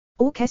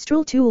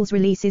Orchestral Tools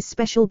releases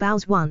Special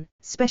Bows 1,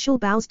 Special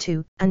Bows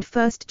 2, and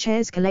First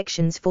Chairs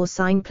collections for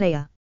SINE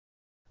Player.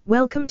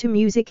 Welcome to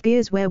Music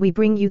Gears, where we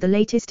bring you the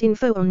latest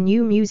info on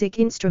new music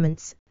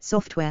instruments,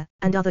 software,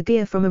 and other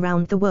gear from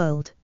around the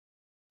world.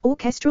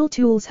 Orchestral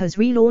Tools has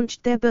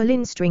relaunched their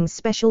Berlin Strings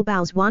Special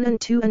Bows 1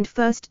 and 2 and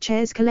First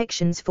Chairs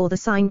collections for the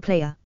SINE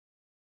Player.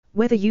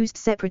 Whether used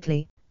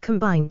separately,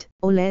 combined,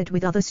 or layered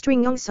with other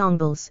string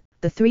ensembles,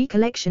 the three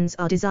collections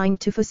are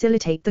designed to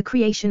facilitate the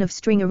creation of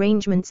string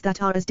arrangements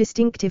that are as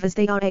distinctive as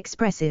they are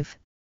expressive.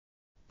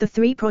 The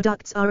three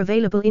products are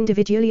available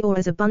individually or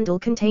as a bundle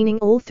containing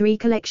all three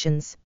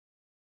collections.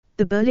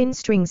 The Berlin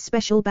Strings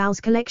Special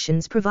Bows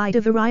collections provide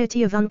a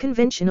variety of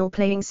unconventional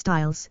playing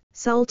styles,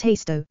 sul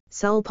tasto,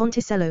 sul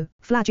ponticello,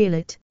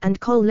 flageolet, and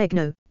col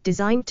legno,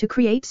 designed to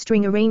create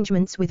string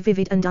arrangements with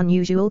vivid and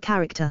unusual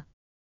character.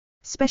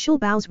 Special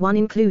Bows 1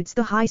 includes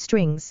the high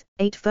strings,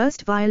 8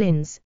 first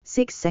violins,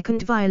 6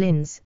 second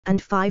violins,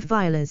 and 5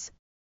 violas.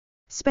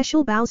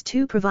 Special Bows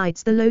 2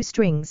 provides the low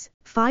strings,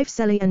 5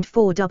 celli and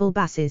 4 double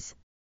basses.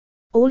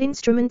 All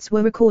instruments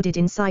were recorded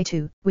in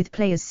situ, with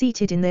players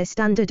seated in their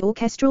standard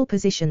orchestral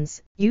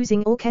positions,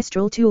 using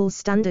Orchestral Tools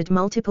standard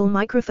multiple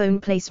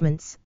microphone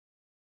placements.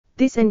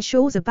 This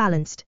ensures a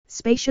balanced,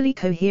 spatially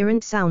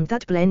coherent sound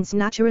that blends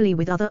naturally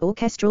with other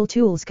Orchestral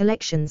Tools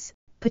collections,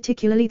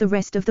 particularly the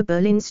rest of the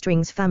Berlin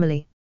Strings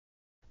family.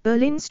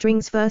 Berlin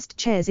Strings First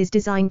Chairs is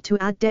designed to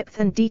add depth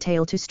and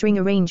detail to string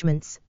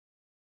arrangements.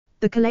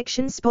 The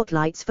collection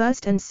spotlights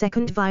first and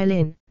second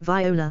violin,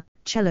 viola,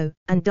 cello,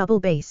 and double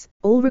bass,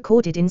 all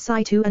recorded in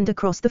situ and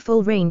across the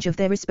full range of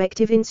their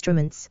respective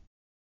instruments.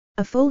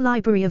 A full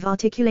library of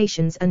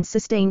articulations and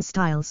sustain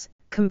styles,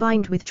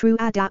 combined with true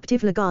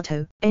adaptive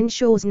legato,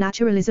 ensures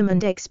naturalism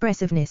and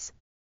expressiveness.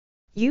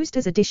 Used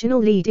as additional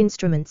lead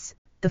instruments,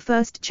 the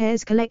First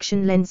Chairs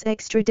collection lends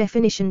extra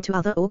definition to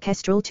other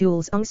Orchestral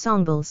Tools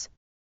ensembles.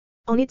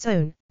 On its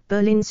own,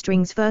 Berlin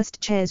Strings First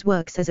Chairs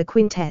works as a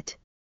quintet.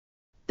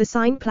 The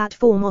SINE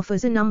platform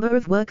offers a number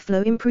of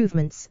workflow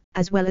improvements,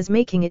 as well as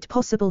making it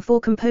possible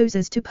for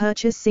composers to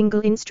purchase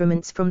single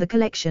instruments from the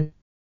collection.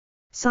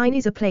 SINE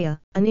is a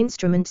player, an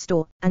instrument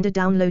store, and a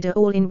downloader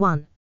all in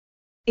one.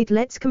 It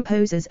lets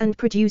composers and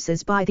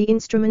producers buy the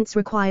instruments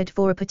required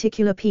for a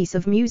particular piece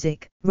of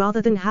music,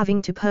 rather than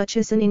having to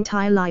purchase an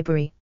entire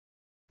library.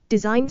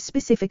 Designed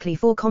specifically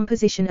for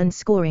composition and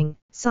scoring,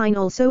 SINE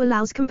also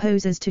allows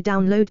composers to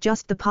download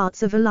just the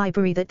parts of a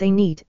library that they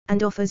need,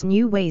 and offers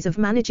new ways of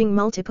managing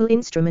multiple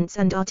instruments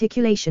and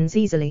articulations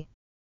easily.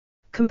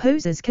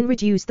 Composers can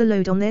reduce the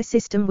load on their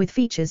system with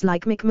features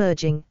like mic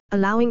merging,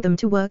 allowing them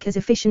to work as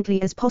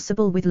efficiently as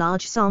possible with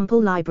large sample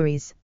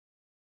libraries.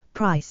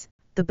 Price: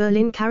 the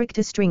Berlin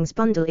Character Strings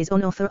bundle is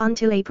on offer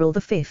until April the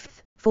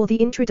 5th. For the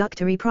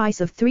introductory price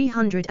of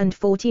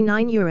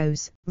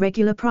 €349,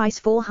 regular price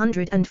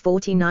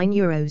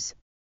 €449.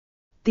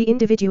 The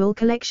individual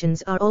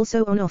collections are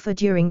also on offer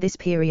during this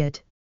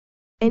period.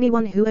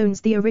 Anyone who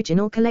owns the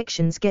original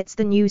collections gets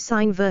the new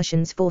SINE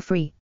versions for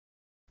free.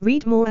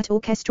 Read more at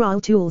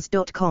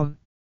orchestraltools.com.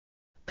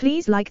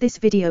 Please like this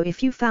video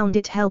if you found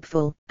it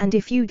helpful, and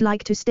if you'd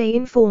like to stay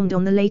informed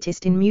on the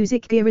latest in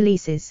music gear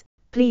releases,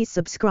 please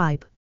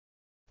subscribe.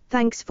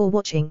 Thanks for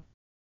watching.